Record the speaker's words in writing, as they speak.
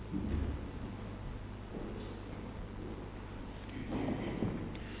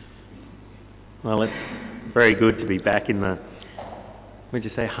Well, it's very good to be back in the, would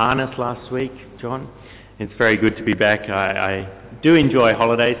you say, harness last week, John? It's very good to be back. I do enjoy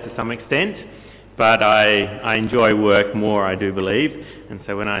holidays to some extent, but I enjoy work more, I do believe. And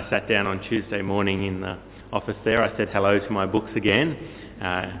so when I sat down on Tuesday morning in the office there, I said hello to my books again.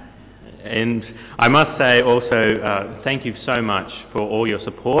 And I must say also, thank you so much for all your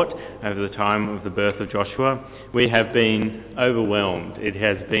support over the time of the birth of Joshua. We have been overwhelmed. It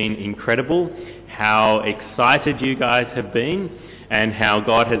has been incredible how excited you guys have been and how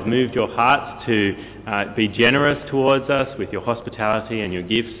God has moved your hearts to be generous towards us with your hospitality and your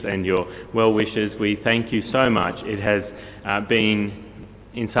gifts and your well wishes. We thank you so much. It has been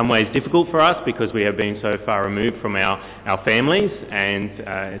in some ways difficult for us because we have been so far removed from our families, and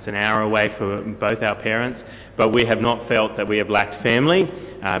it's an hour away for both our parents, but we have not felt that we have lacked family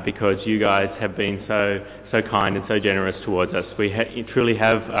because you guys have been so kind and so generous towards us. We truly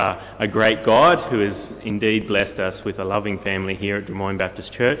have a great God who has indeed blessed us with a loving family here at Des Moines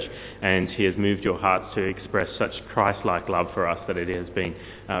Baptist Church, and he has moved your hearts to express such Christ-like love for us that it has been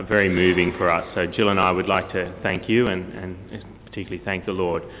very moving for us. So Jill and I would like to thank you and particularly thank the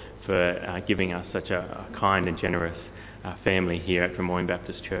Lord for giving us such a kind and generous family here at Des Moines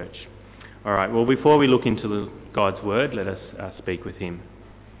Baptist Church. All right, well, before we look into God's Word, let us speak with him.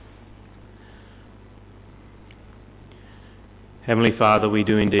 Heavenly Father, we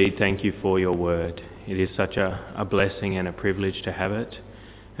do indeed thank you for your Word. It is such a blessing and a privilege to have it.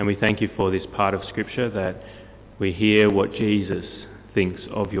 And we thank you for this part of Scripture that we hear what Jesus thinks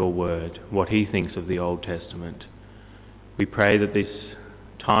of your Word, what he thinks of the Old Testament. We pray that this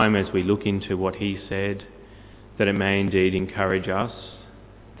time as we look into what he said, that it may indeed encourage us,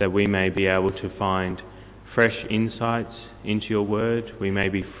 that we may be able to find fresh insights into your word, we may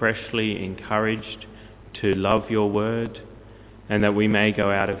be freshly encouraged to love your word, and that we may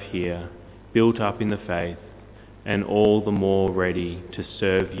go out of here built up in the faith and all the more ready to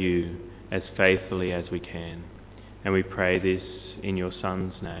serve you as faithfully as we can. And we pray this in your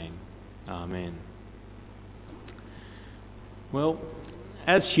Son's name. Amen. Well,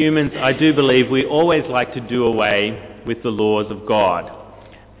 as humans, I do believe we always like to do away with the laws of God,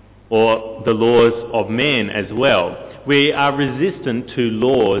 or the laws of men as well. We are resistant to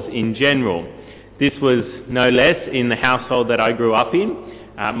laws in general. This was no less in the household that I grew up in.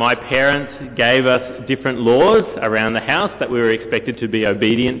 My parents gave us different laws around the house that we were expected to be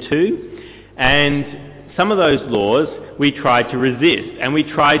obedient to, and some of those laws we tried to resist, and we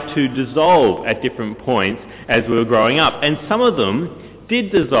tried to dissolve at different points as we were growing up. And some of them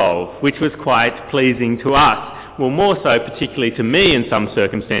did dissolve, which was quite pleasing to us. Well, more so particularly to me in some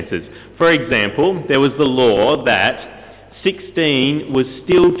circumstances. For example, there was the law that 16 was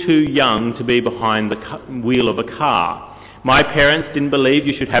still too young to be behind the wheel of a car. My parents didn't believe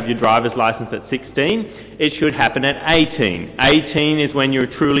you should have your driver's license at 16. It should happen at 18. 18 is when you're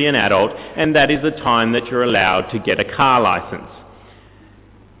truly an adult, and that is the time that you're allowed to get a car license.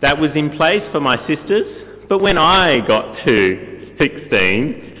 That was in place for my sisters, but when I got to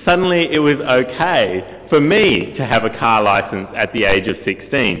 16, suddenly it was okay for me to have a car license at the age of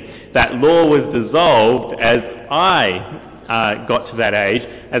 16. That law was dissolved as I got to that age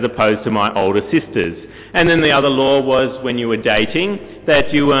as opposed to my older sisters. And then the other law was when you were dating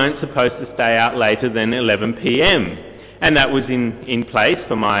that you weren't supposed to stay out later than 11 p.m. And that was in place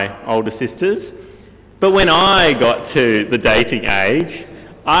for my older sisters. But when I got to the dating age,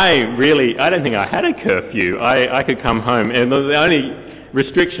 I don't think I had a curfew. I could come home, and the only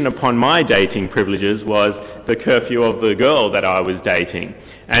restriction upon my dating privileges was the curfew of the girl that I was dating.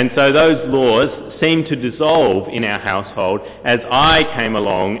 And so those laws seemed to dissolve in our household as I came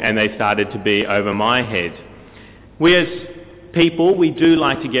along and they started to be over my head. We as people, we do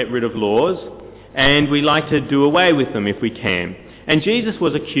like to get rid of laws, and we like to do away with them if we can. And Jesus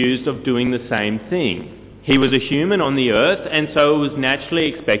was accused of doing the same thing. He was a human on the earth, and so it was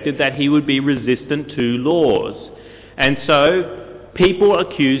naturally expected that he would be resistant to laws. And so people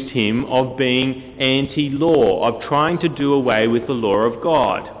accused him of being anti-law, of trying to do away with the law of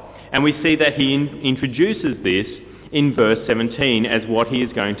God. And we see that he introduces this in verse 17 as what he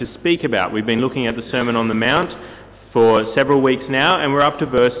is going to speak about. We've been looking at the Sermon on the Mount for several weeks now, and we're up to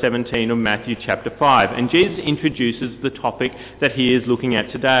verse 17 of Matthew chapter 5. And Jesus introduces the topic that he is looking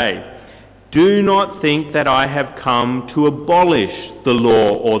at today. Do not think that I have come to abolish the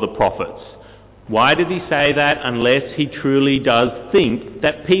law or the prophets. Why did he say that unless he truly does think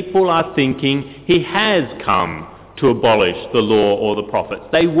that people are thinking he has come to abolish the law or the prophets?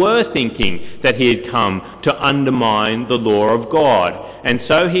 They were thinking that he had come to undermine the law of God. And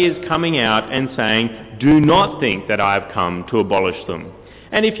so he is coming out and saying, do not think that I have come to abolish them.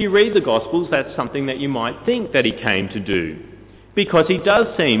 And if you read the Gospels, that's something that you might think that he came to do, because he does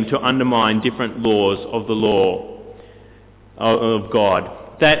seem to undermine different laws of the law of God.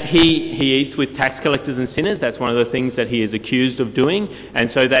 That he eats with tax collectors and sinners, that's one of the things that he is accused of doing, and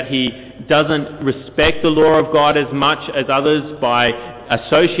so that he doesn't respect the law of God as much as others by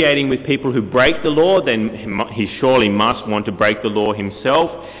associating with people who break the law, then he surely must want to break the law himself.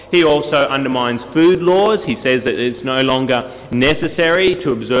 He also undermines food laws. He says that it's no longer necessary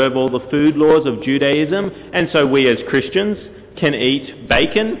to observe all the food laws of Judaism, and so we as Christians can eat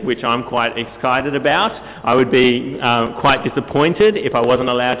bacon, which I'm quite excited about. I would be quite disappointed if I wasn't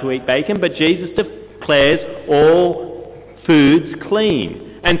allowed to eat bacon, but Jesus declares all foods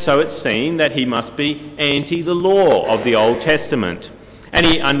clean, and so it's seen that he must be anti the law of the Old Testament. And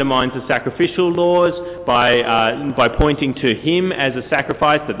he undermines the sacrificial laws by pointing to him as a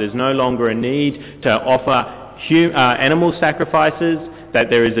sacrifice, that there's no longer a need to offer animal sacrifices, that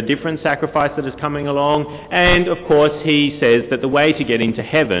there is a different sacrifice that is coming along. And of course he says that the way to get into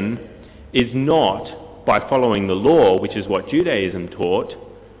heaven is not by following the law, which is what Judaism taught.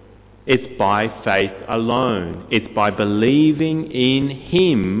 It's by faith alone. It's by believing in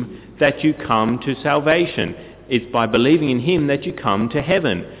him that you come to salvation. It's by believing in him that you come to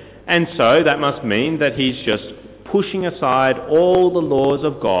heaven. And so that must mean that he's just pushing aside all the laws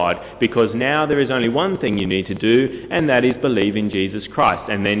of God, because now there is only one thing you need to do, and that is believe in Jesus Christ,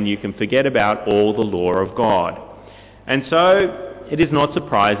 and then you can forget about all the law of God. And so it is not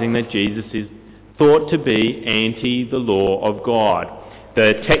surprising that Jesus is thought to be anti the law of God.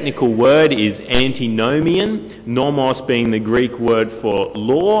 The technical word is antinomian, nomos being the Greek word for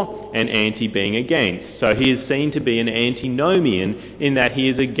law and anti being against. So he is seen to be an antinomian in that he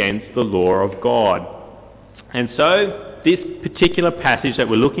is against the law of God. And so this particular passage that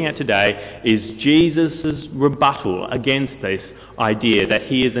we're looking at today is Jesus' rebuttal against this idea that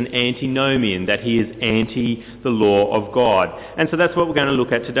he is an antinomian, that he is anti the law of God. And so that's what we're going to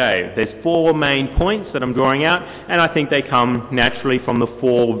look at today. There's 4 main points that I'm drawing out, and I think they come naturally from the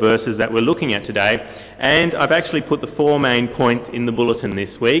 4 verses that we're looking at today. And I've actually put the 4 main points in the bulletin this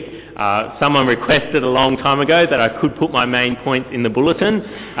week. Someone requested a long time ago that I could put my main points in the bulletin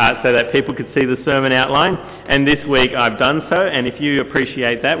so that people could see the sermon outline. And this week I've done so, and if you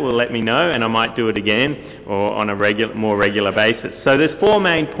appreciate that, well, let me know, and I might do it again or on a more regular basis. So there's 4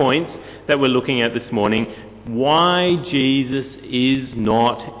 main points that we're looking at this morning. Why Jesus is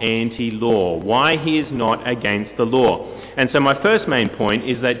not anti-law. Why he is not against the law. And so my first main point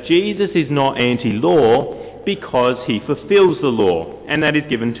is that Jesus is not anti-law because he fulfills the law. And that is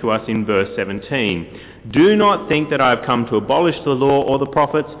given to us in verse 17. Do not think that I have come to abolish the law or the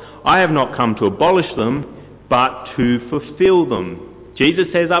prophets. I have not come to abolish them, but to fulfill them. Jesus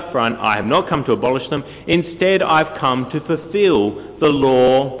says up front, I have not come to abolish them. Instead, I've come to fulfill the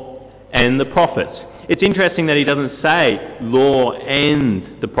law and the prophets. It's interesting that he doesn't say law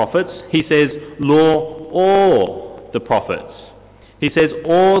and the prophets. He says law or the prophets. He says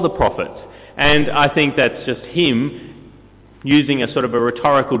or the prophets. And I think that's just him using a sort of a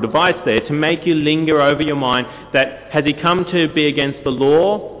rhetorical device there to make you linger over your mind that has he come to be against the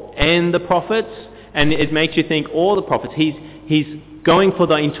law and the prophets? And it makes you think all the prophets. He's going for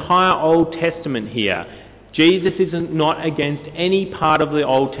the entire Old Testament here. Jesus is not against any part of the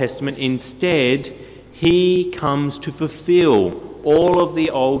Old Testament. Instead, he comes to fulfill all of the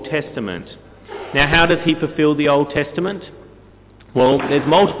Old Testament. Now, how does he fulfill the Old Testament? Well, there's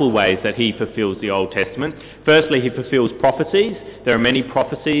multiple ways that he fulfills the Old Testament. Firstly, he fulfills prophecies. There are many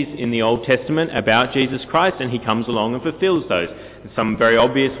prophecies in the Old Testament about Jesus Christ, and he comes along and fulfills those. Some very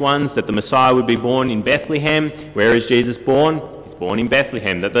obvious ones, that the Messiah would be born in Bethlehem. Where is Jesus born? He's born in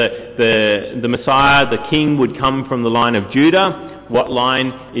Bethlehem. That the Messiah, the King, would come from the line of Judah. What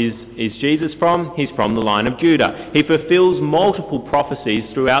line is Jesus from? He's from the line of Judah. He fulfills multiple prophecies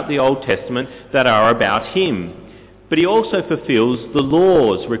throughout the Old Testament that are about him. But he also fulfills the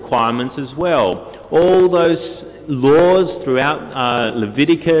law's requirements as well. All those laws throughout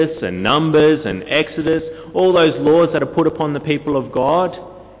Leviticus and Numbers and Exodus, all those laws that are put upon the people of God,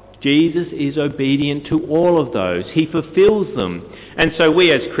 Jesus is obedient to all of those. He fulfills them. And so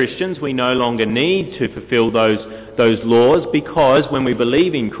we as Christians, we no longer need to fulfill those laws, because when we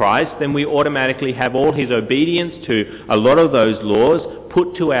believe in Christ, then we automatically have all his obedience to a lot of those laws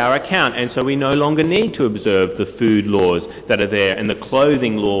put to our account, and so we no longer need to observe the food laws that are there and the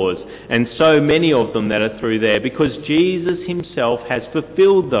clothing laws and so many of them that are through there, because Jesus himself has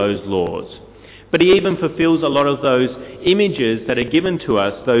fulfilled those laws. But he even fulfills a lot of those images that are given to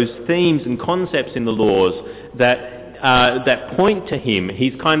us, those themes and concepts in the laws that point to him.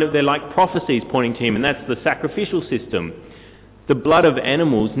 They're like prophecies pointing to him, and that's the sacrificial system. The blood of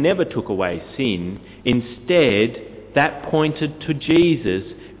animals never took away sin. Instead, that pointed to Jesus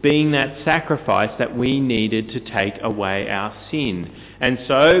being that sacrifice that we needed to take away our sin. And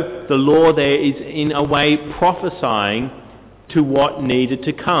so the law there is in a way prophesying to what needed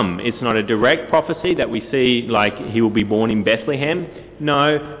to come. It's not a direct prophecy that we see like he will be born in Bethlehem.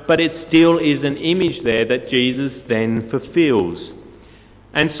 No, but it still is an image there that Jesus then fulfills.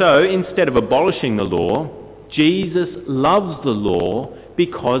 And so instead of abolishing the law, Jesus loves the law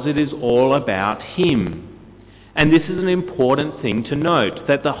because it is all about him. And this is an important thing to note,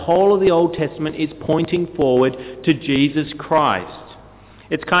 that the whole of the Old Testament is pointing forward to Jesus Christ.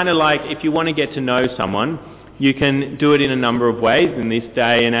 It's kind of like if you want to get to know someone, you can do it in a number of ways in this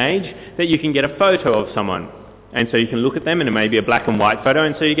day and age, that you can get a photo of someone. And so you can look at them, and it may be a black and white photo,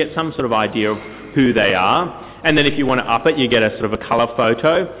 and so you get some sort of idea of who they are. And then if you want to up it, you get a sort of a colour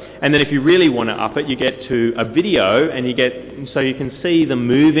photo. And then if you really want to up it, you get to a video, and so you can see them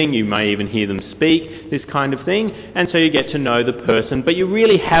moving, you may even hear them speak, this kind of thing. And so you get to know the person, but you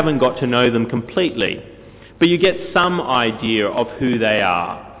really haven't got to know them completely. But you get some idea of who they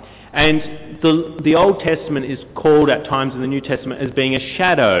are. And the Old Testament is called at times in the New Testament as being a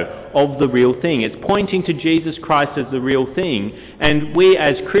shadow of the real thing. It's pointing to Jesus Christ as the real thing. And we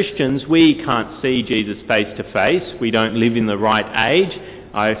as Christians, we can't see Jesus face to face. We don't live in the right age.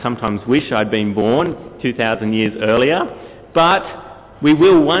 I sometimes wish I'd been born 2,000 years earlier. But we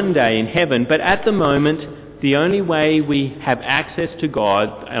will one day in heaven. But at the moment, the only way we have access to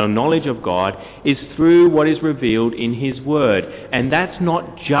God, our knowledge of God, is through what is revealed in his Word. And that's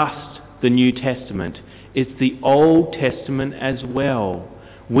not just the New Testament. It's the Old Testament as well.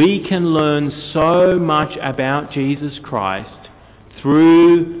 We can learn so much about Jesus Christ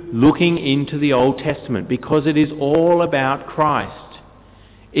through looking into the Old Testament, because it is all about Christ.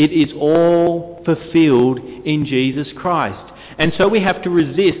 It is all fulfilled in Jesus Christ. And so we have to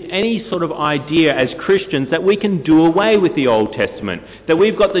resist any sort of idea as Christians that we can do away with the Old Testament, that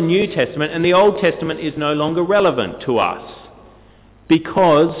we've got the New Testament and the Old Testament is no longer relevant to us,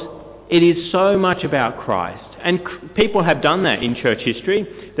 because it is so much about Christ. And people have done that in church history.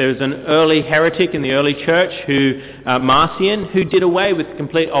 There was an early heretic in the early church, Marcion, who did away with the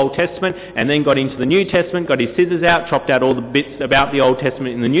complete Old Testament and then got into the New Testament, got his scissors out, chopped out all the bits about the Old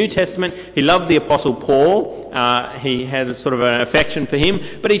Testament in the New Testament. He loved the Apostle Paul. He had a sort of an affection for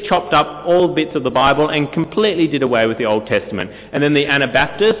him, but he chopped up all bits of the Bible and completely did away with the Old Testament. And then the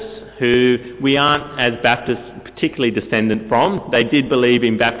Anabaptists, who we aren't as Baptists particularly descendant from. They did believe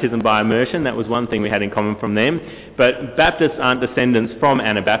in baptism by immersion. That was one thing we had in common from them. But Baptists aren't descendants from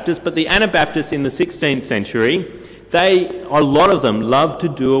Anabaptists. But the Anabaptists in the 16th century, a lot of them loved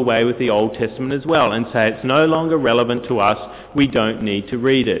to do away with the Old Testament as well and say it's no longer relevant to us. We don't need to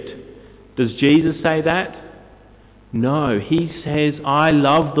read it. Does Jesus say that? No. He says, I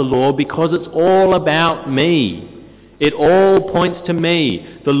love the law because it's all about me. It all points to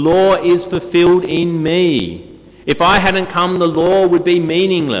me. The law is fulfilled in me. If I hadn't come, the law would be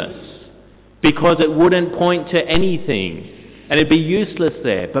meaningless because it wouldn't point to anything and it'd be useless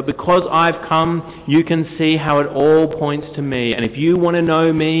there. But because I've come, you can see how it all points to me. And if you want to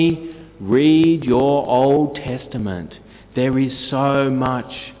know me, read your Old Testament. There is so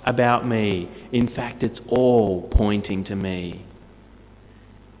much about me. In fact, it's all pointing to me.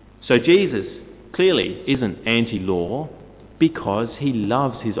 So Jesus clearly isn't anti-law, because he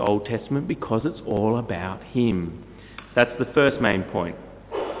loves his Old Testament, because it's all about him. That's the first main point.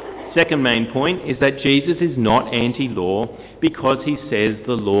 Second main point is that Jesus is not anti-law because he says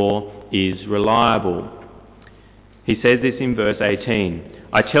the law is reliable. He says this in verse 18,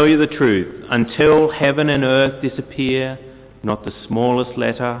 I tell you the truth, until heaven and earth disappear, not the smallest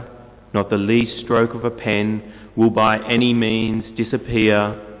letter, not the least stroke of a pen will by any means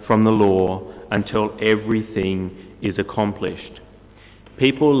disappear from the law until everything is accomplished.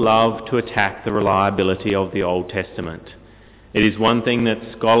 People love to attack the reliability of the Old Testament. It is one thing that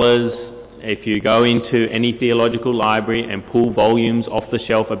scholars, if you go into any theological library and pull volumes off the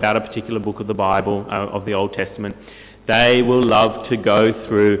shelf about a particular book of the Bible, of the Old Testament, they will love to go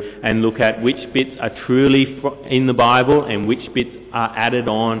through and look at which bits are truly in the Bible and which bits are added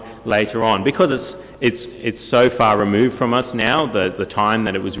on later on. Because it's so far removed from us now, the time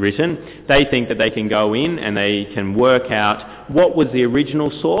that it was written, they think that they can go in and they can work out what was the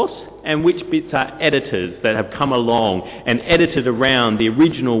original source and which bits are editors that have come along and edited around the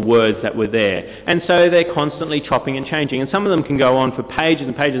original words that were there. And so they're constantly chopping and changing. And some of them can go on for pages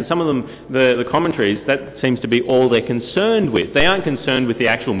and pages. And some of them, the commentaries, that seems to be all they're concerned with. They aren't concerned with the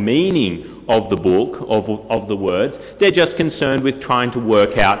actual meaning of the book, of the words. They're just concerned with trying to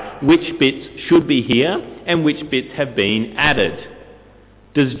work out which bits should be here and which bits have been added.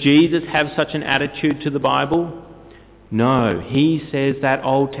 Does Jesus have such an attitude to the Bible? No. He says that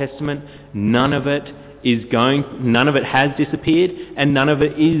Old Testament, none of it has disappeared, and none of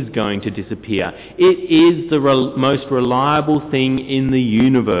it is going to disappear. It is the most reliable thing in the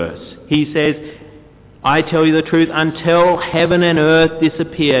universe. He says, I tell you the truth, until heaven and earth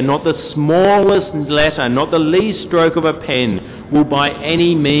disappear, not the smallest letter, not the least stroke of a pen will by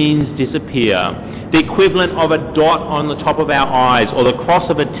any means disappear. The equivalent of a dot on the top of our eyes, or the cross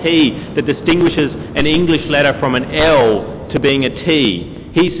of a T that distinguishes an English letter from an L to being a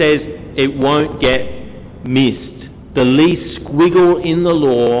T. He says it won't get missed. The least squiggle in the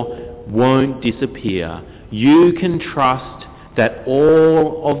law won't disappear. You can trust that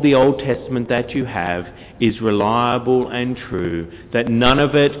all of the Old Testament that you have is reliable and true, that none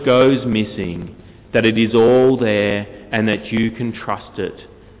of it goes missing, that it is all there, and that you can trust it,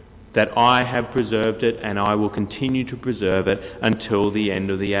 that I have preserved it and I will continue to preserve it until the end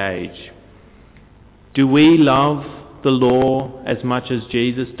of the age. Do we love the law as much as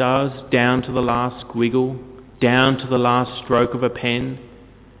Jesus does, down to the last squiggle, down to the last stroke of a pen?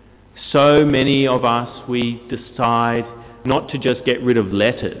 So many of us, we decide not to just get rid of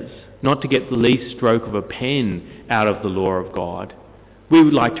letters, not to get the least stroke of a pen out of the law of God. We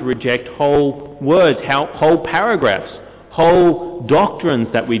would like to reject whole words, whole paragraphs, whole doctrines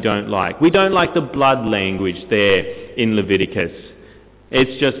that we don't like. We don't like the blood language there in Leviticus.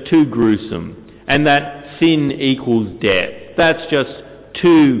 It's just too gruesome. And that sin equals death. That's just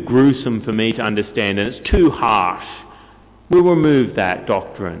too gruesome for me to understand, and it's too harsh. We'll remove that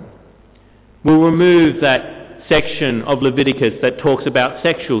doctrine. We'll remove that section of Leviticus that talks about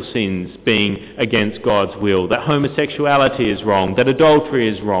sexual sins being against God's will, that homosexuality is wrong, that adultery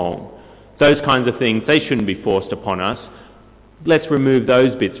is wrong. Those kinds of things, they shouldn't be forced upon us. Let's remove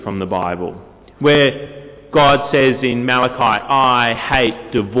those bits from the Bible. Where God says in Malachi, I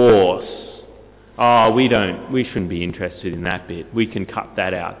hate divorce. Oh, we shouldn't be interested in that bit. We can cut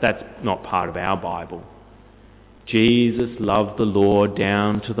that out. That's not part of our Bible. Jesus loved the law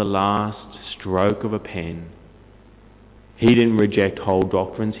down to the last stroke of a pen. He didn't reject whole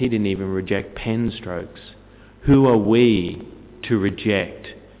doctrines. He didn't even reject pen strokes. Who are we to reject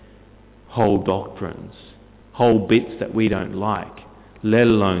whole doctrines, whole bits that we don't like, let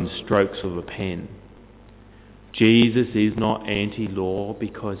alone strokes of a pen? Jesus is not anti-law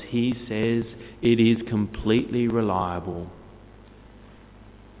because he says it is completely reliable.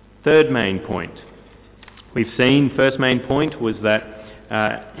 Third main point. We've seen, first main point was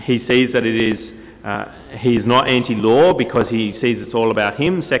that he sees that it is he is not anti-law because he sees it's all about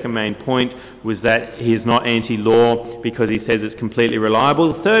him. Second main point was that he is not anti-law because he says it's completely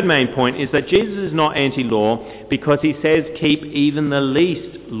reliable. The third main point is that Jesus is not anti-law because he says keep even the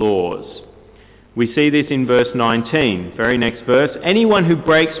least laws. We see this in verse 19, very next verse. Anyone who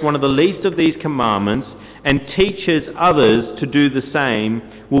breaks one of the least of these commandments and teaches others to do the same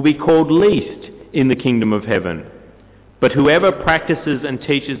will be called least in the kingdom of heaven. But whoever practices and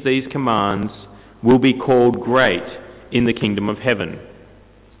teaches these commands will be called great in the kingdom of heaven.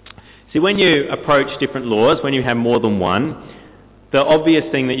 See, when you approach different laws, when you have more than one, the obvious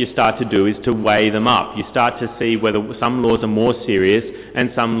thing that you start to do is to weigh them up. You start to see whether some laws are more serious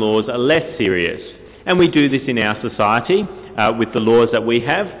and some laws are less serious. And we do this in our society with the laws that we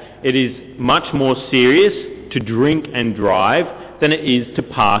have. It is much more serious to drink and drive than it is to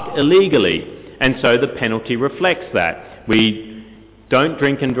park illegally. And so the penalty reflects that. We don't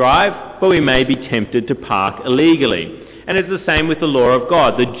drink and drive, but we may be tempted to park illegally. And it's the same with the law of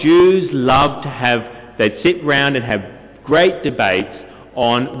God. The Jews love to they'd sit round and have great debates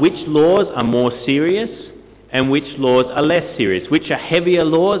on which laws are more serious and which laws are less serious, which are heavier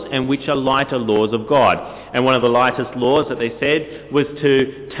laws and which are lighter laws of God. And one of the lightest laws that they said was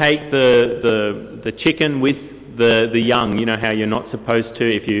to take the chicken with the young. You know how you're not supposed to,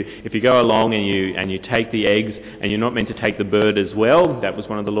 if you go along and you take the eggs and you're not meant to take the bird as well. That was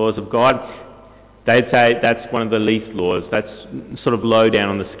one of the laws of God. They'd say that's one of the least laws. That's sort of low down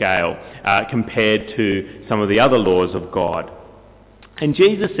on the scale compared to some of the other laws of God. And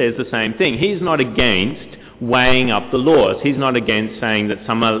Jesus says the same thing. He's not against weighing up the laws. He's not against saying that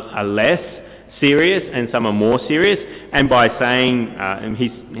some are less serious and some are more serious. And by saying,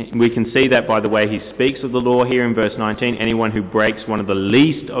 we can see that by the way he speaks of the law here in verse 19, anyone who breaks one of the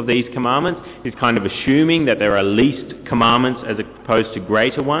least of these commandments is kind of assuming that there are least commandments as opposed to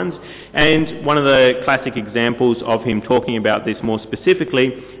greater ones. And one of the classic examples of him talking about this more specifically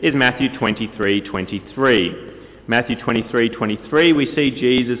is Matthew 23:23. Matthew 23:23, we see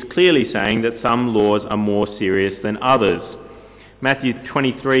Jesus clearly saying that some laws are more serious than others. Matthew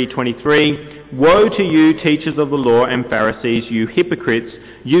 23:23, "Woe to you, teachers of the law and Pharisees, you hypocrites!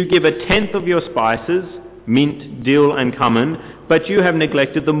 You give 1/10 of your spices, mint, dill and cumin, but you have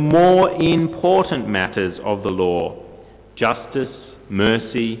neglected the more important matters of the law, justice,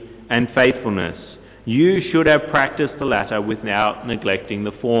 mercy and faithfulness. You should have practiced the latter without neglecting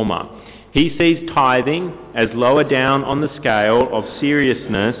the former." He sees tithing as lower down on the scale of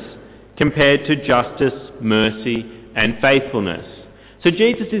seriousness compared to justice, mercy and faithfulness. So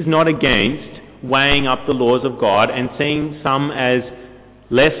Jesus is not against weighing up the laws of God and seeing some as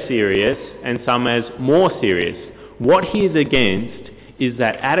less serious and some as more serious. What he is against is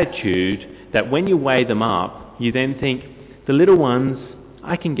that attitude that when you weigh them up, you then think, the little ones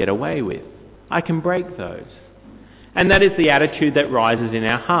I can get away with. I can break those. And that is the attitude that rises in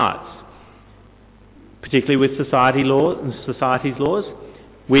our hearts. Particularly with society's laws,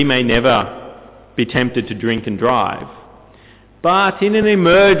 we may never be tempted to drink and drive. But in an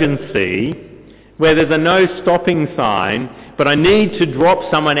emergency, where there's a no stopping sign, but I need to drop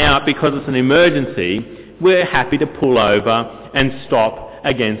someone out because it's an emergency, we're happy to pull over and stop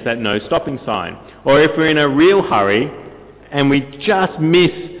against that no stopping sign. Or if we're in a real hurry and we just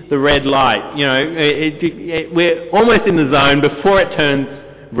miss the red light, we're almost in the zone before it turns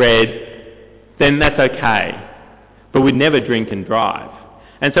red, then that's okay. But we'd never drink and drive.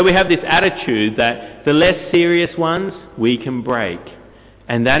 And so we have this attitude that the less serious ones we can break.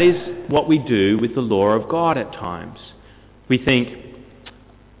 And that is what we do with the law of God at times. We think,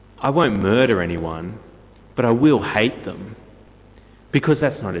 I won't murder anyone, but I will hate them. Because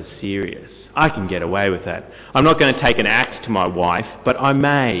that's not as serious. I can get away with that. I'm not going to take an axe to my wife, but I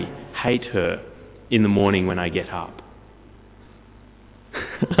may hate her in the morning when I get up.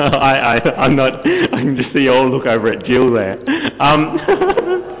 I can just see you all look over at Jill there.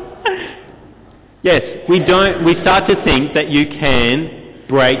 Yes, we start to think that you can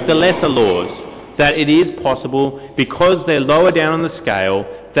break the lesser laws, that it is possible, because they're lower down on the scale,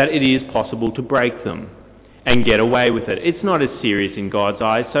 that it is possible to break them and get away with it. It's not as serious in God's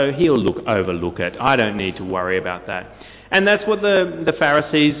eyes, so he'll overlook it. I don't need to worry about that. And that's what the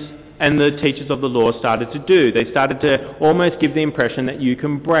Pharisees and the teachers of the law started to do. They started to almost give the impression that you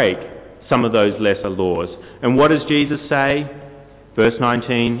can break some of those lesser laws. And what does Jesus say? Verse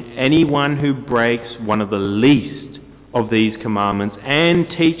 19, "Anyone who breaks one of the least of these commandments and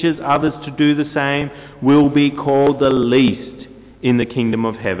teaches others to do the same will be called the least in the kingdom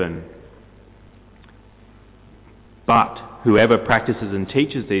of heaven. But whoever practices and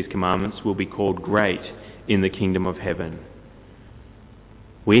teaches these commandments will be called great in the kingdom of heaven."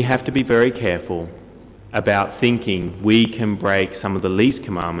 We have to be very careful about thinking we can break some of the least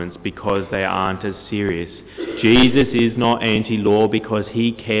commandments because they aren't as serious. Jesus is not anti-law because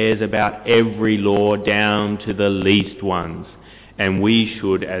he cares about every law down to the least ones, and we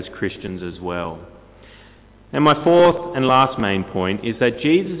should as Christians as well. And my fourth and last main point is that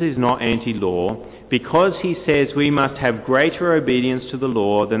Jesus is not anti-law because he says we must have greater obedience to the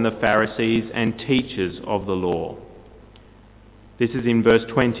law than the Pharisees and teachers of the law. This is in verse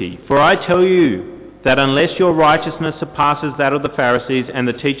 20. "For I tell you that unless your righteousness surpasses that of the Pharisees and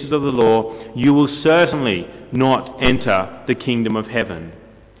the teachers of the law, you will certainly not enter the kingdom of heaven."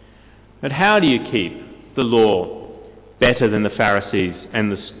 But how do you keep the law better than the Pharisees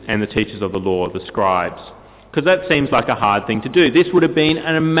and the teachers of the law, the scribes? Because that seems like a hard thing to do. This would have been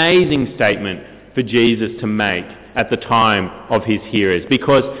an amazing statement for Jesus to make at the time of his hearers,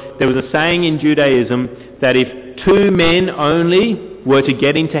 because there was a saying in Judaism that if 2 men only were to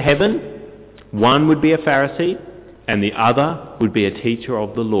get into heaven, one would be a Pharisee and the other would be a teacher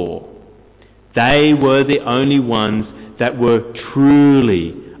of the law. They were the only ones that were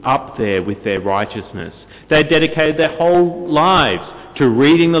truly up there with their righteousness. They dedicated their whole lives to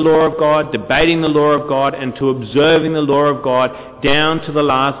reading the law of God, debating the law of God, and to observing the law of God down to the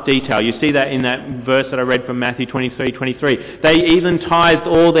last detail. You see that in that verse that I read from Matthew 23:23. They even tithed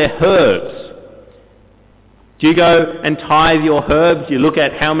all their herbs. Do you go and tithe your herbs? You look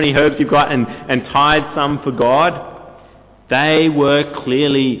at how many herbs you've got and tithe some for God? They were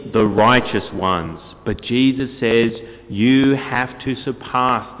clearly the righteous ones. But Jesus says you have to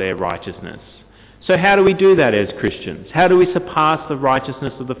surpass their righteousness. So how do we do that as Christians? How do we surpass the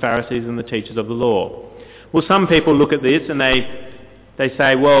righteousness of the Pharisees and the teachers of the law? Well, some people look at this and they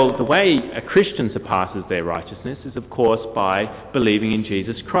say, well, the way a Christian surpasses their righteousness is, of course, by believing in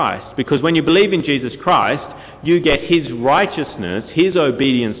Jesus Christ. Because when you believe in Jesus Christ, you get his righteousness, his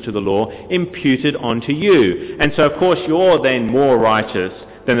obedience to the law, imputed onto you. And so, of course, you're then more righteous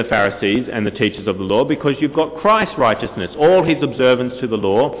than the Pharisees and the teachers of the law because you've got Christ's righteousness. All his observance to the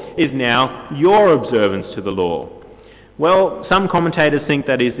law is now your observance to the law. Well, some commentators think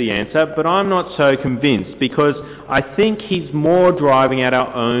that is the answer, but I'm not so convinced, because I think he's more driving at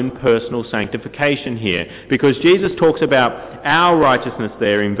our own personal sanctification here, because Jesus talks about our righteousness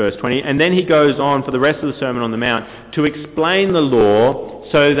there in verse 20, and then he goes on for the rest of the Sermon on the Mount to explain the law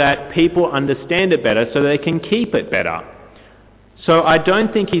so that people understand it better, so they can keep it better. So I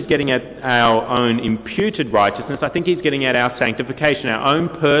don't think he's getting at our own imputed righteousness. I think he's getting at our sanctification, our own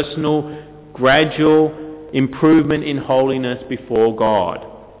personal, gradual improvement in holiness before God.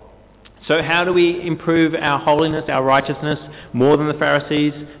 So how do we improve our holiness, our righteousness, more than the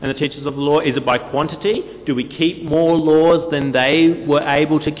Pharisees and the teachers of the law? Is it by quantity? Do we keep more laws than they were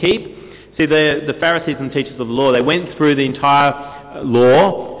able to keep? See, the Pharisees and teachers of the law, they went through the entire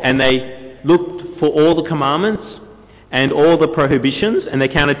law and they looked for all the commandments and all the prohibitions, and they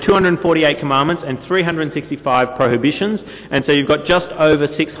counted 248 commandments and 365 prohibitions, and so you've got just over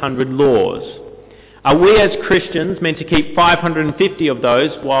 600 laws. Are we as Christians meant to keep 550 of those,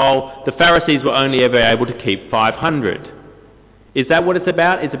 while the Pharisees were only ever able to keep 500? Is that what it's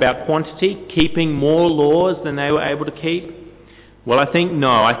about? It's about quantity, keeping more laws than they were able to keep? Well, I think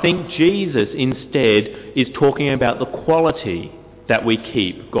no. I think Jesus instead is talking about the quality that we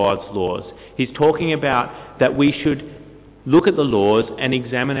keep God's laws. He's talking about that we should look at the laws and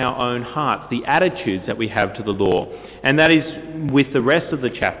examine our own hearts, the attitudes that we have to the law. And that is with the rest of the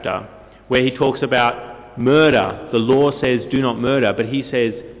chapter, where he talks about murder. The law says do not murder, but he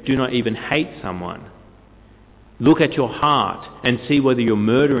says do not even hate someone. Look at your heart and see whether you're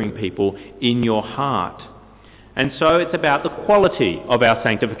murdering people in your heart. And so it's about the quality of our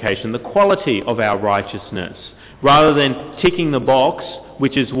sanctification, the quality of our righteousness, rather than ticking the box,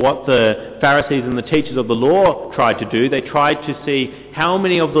 which is what the Pharisees and the teachers of the law tried to do. They tried to see how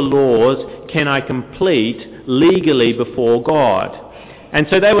many of the laws can I complete legally before God. And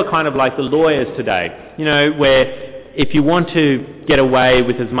so they were kind of like the lawyers today, where if you want to get away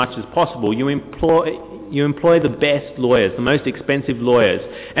with as much as possible, you employ the best lawyers, the most expensive lawyers.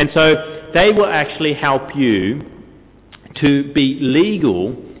 And so they will actually help you to be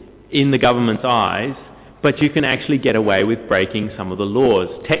legal in the government's eyes, but you can actually get away with breaking some of the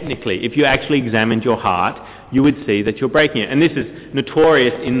laws. Technically, if you actually examined your heart, you would see that you're breaking it. And this is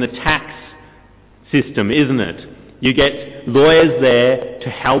notorious in the tax system, isn't it? You get lawyers there to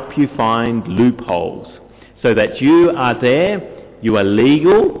help you find loopholes so that you are there, you are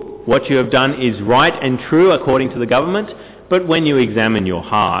legal, what you have done is right and true according to the government, but when you examine your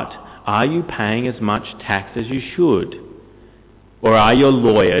heart, are you paying as much tax as you should? Or are your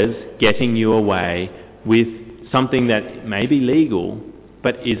lawyers getting you away with something that may be legal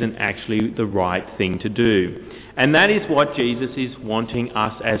but isn't actually the right thing to do? And that is what Jesus is wanting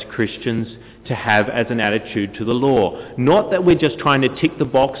us as Christians to have as an attitude to the law. Not that we're just trying to tick the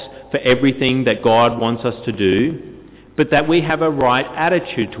box for everything that God wants us to do, but that we have a right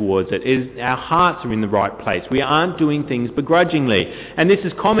attitude towards it. Our hearts are in the right place. We aren't doing things begrudgingly. And this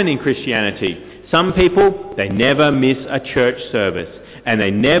is common in Christianity. Some people, they never miss a church service, and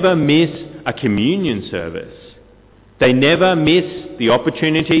they never miss a communion service. They never miss the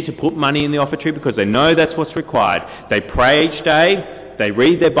opportunity to put money in the offertory because they know that's what's required. They pray each day. They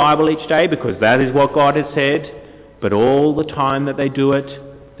read their Bible each day because that is what God has said. But all the time that they do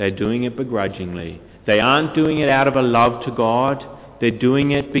it, they're doing it begrudgingly. They aren't doing it out of a love to God. They're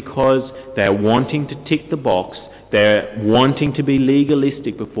doing it because they're wanting to tick the box. They're wanting to be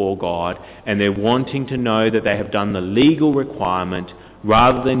legalistic before God, and they're wanting to know that they have done the legal requirement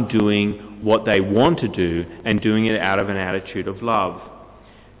rather than doing what they want to do and doing it out of an attitude of love.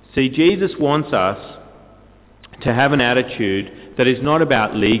 See, Jesus wants us to have an attitude that is not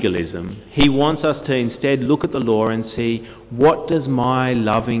about legalism. He wants us to instead look at the law and see, what does my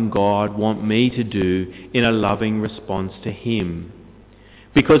loving God want me to do in a loving response to him?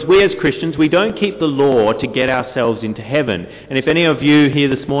 Because we as Christians, we don't keep the law to get ourselves into heaven. And if any of you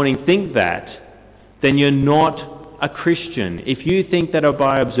here this morning think that, then you're not a Christian. If you think that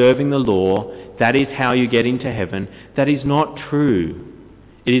by observing the law, that is how you get into heaven, that is not true.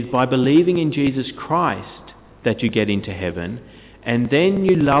 It is by believing in Jesus Christ that you get into heaven, and then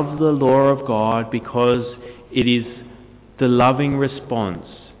you love the law of God because it is the loving response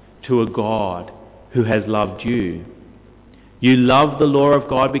to a God who has loved you. You love the law of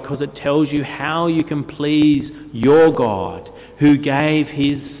God because it tells you how you can please your God who gave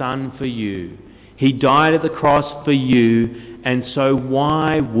his Son for you. He died at the cross for you, and so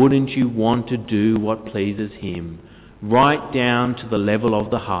why wouldn't you want to do what pleases him? Right down to the level of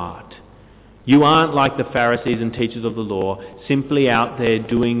the heart. You aren't like the Pharisees and teachers of the law, simply out there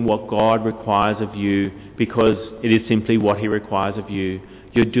doing what God requires of you because it is simply what he requires of you.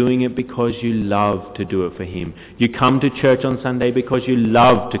 You're doing it because you love to do it for him. You come to church on Sunday because you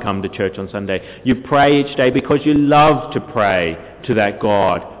love to come to church on Sunday. You pray each day because you love to pray to that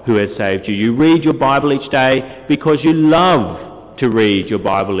God who has saved you. You read your Bible each day because you love to read your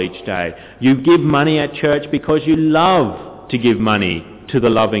Bible each day. You give money at church because you love to give money to the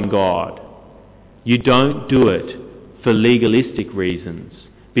loving God. You don't do it for legalistic reasons,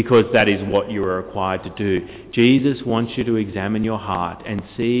 because that is what you are required to do. Jesus wants you to examine your heart and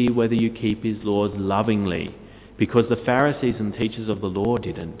see whether you keep his laws lovingly, because the Pharisees and teachers of the law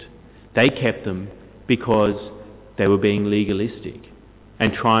didn't. They kept them because they were being legalistic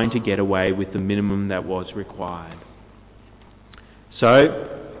and trying to get away with the minimum that was required.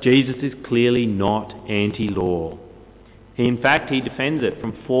 So, Jesus is clearly not anti-law. In fact, he defends it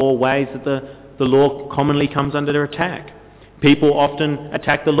from 4 ways that the law commonly comes under attack. People often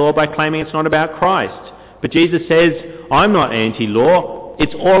attack the law by claiming it's not about Christ. But Jesus says, I'm not anti-law,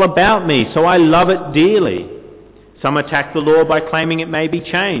 it's all about me, so I love it dearly. Some attack the law by claiming it may be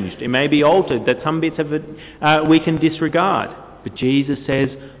changed, it may be altered, that some bits of it we can disregard. But Jesus says,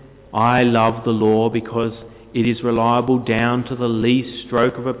 I love the law because it is reliable down to the least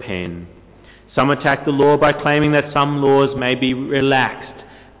stroke of a pen. Some attack the law by claiming that some laws may be relaxed,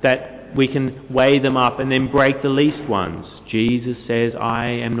 that we can weigh them up and then break the least ones. Jesus says, I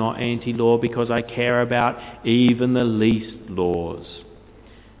am not anti-law because I care about even the least laws.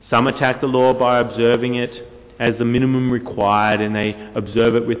 Some attack the law by observing it as the minimum required, and they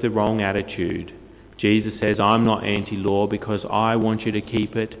observe it with the wrong attitude. Jesus says, I'm not anti-law because I want you to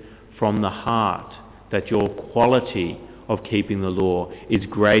keep it from the heart, that your quality of keeping the law is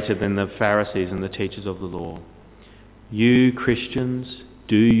greater than the Pharisees and the teachers of the law. You Christians,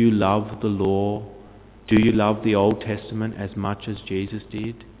 do you love the law? Do you love the Old Testament as much as Jesus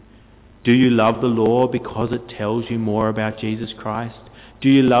did? Do you love the law because it tells you more about Jesus Christ? Do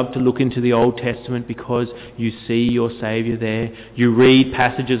you love to look into the Old Testament because you see your Saviour there? You read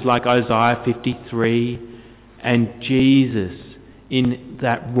passages like Isaiah 53, and Jesus, in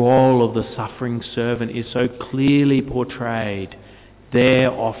that role of the suffering servant, is so clearly portrayed,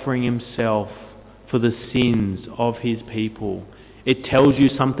 there offering himself for the sins of his people. It tells you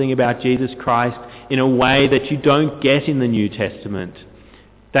something about Jesus Christ in a way that you don't get in the New Testament.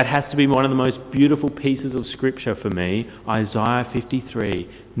 That has to be one of the most beautiful pieces of Scripture for me, Isaiah 53,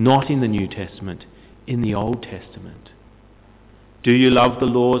 not in the New Testament, in the Old Testament. Do you love the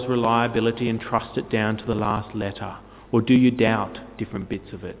law's reliability and trust it down to the last letter? Or do you doubt different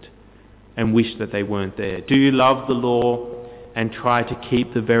bits of it and wish that they weren't there? Do you love the law and try to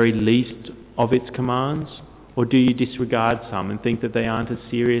keep the very least of its commands? Or do you disregard some and think that they aren't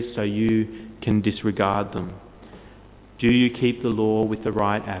as serious so you can disregard them? Do you keep the law with the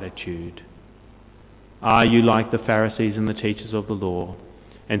right attitude? Are you like the Pharisees and the teachers of the law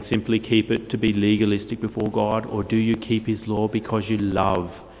and simply keep it to be legalistic before God? Or do you keep his law because you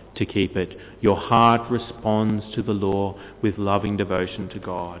love to keep it? Your heart responds to the law with loving devotion to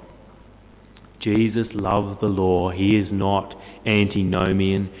God. Jesus loved the law. He is not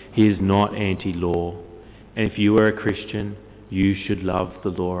antinomian. He is not anti-law. And if you are a Christian, you should love the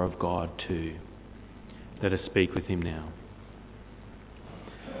law of God too. Let us speak with him now.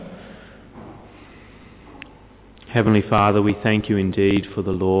 Heavenly Father, we thank you indeed for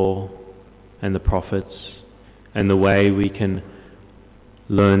the law and the prophets and the way we can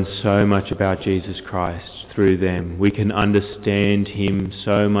learn so much about Jesus Christ through them. We can understand him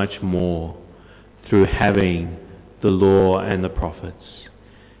so much more through having the law and the prophets.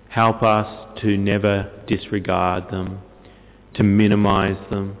 Help us to never disregard them, to minimize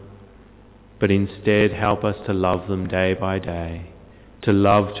them, but instead help us to love them day by day, to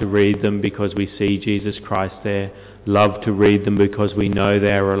love to read them because we see Jesus Christ there, love to read them because we know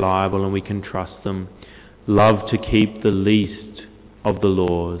they are reliable and we can trust them, love to keep the least of the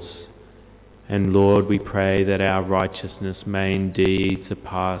laws. And Lord, we pray that our righteousness may indeed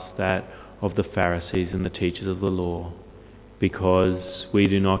surpass that of the Pharisees and the teachers of the law, because we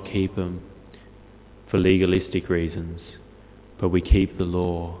do not keep them for legalistic reasons, but we keep the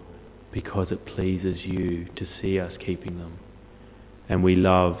law because it pleases you to see us keeping them, and we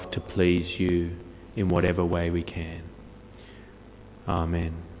love to please you in whatever way we can.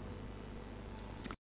 Amen.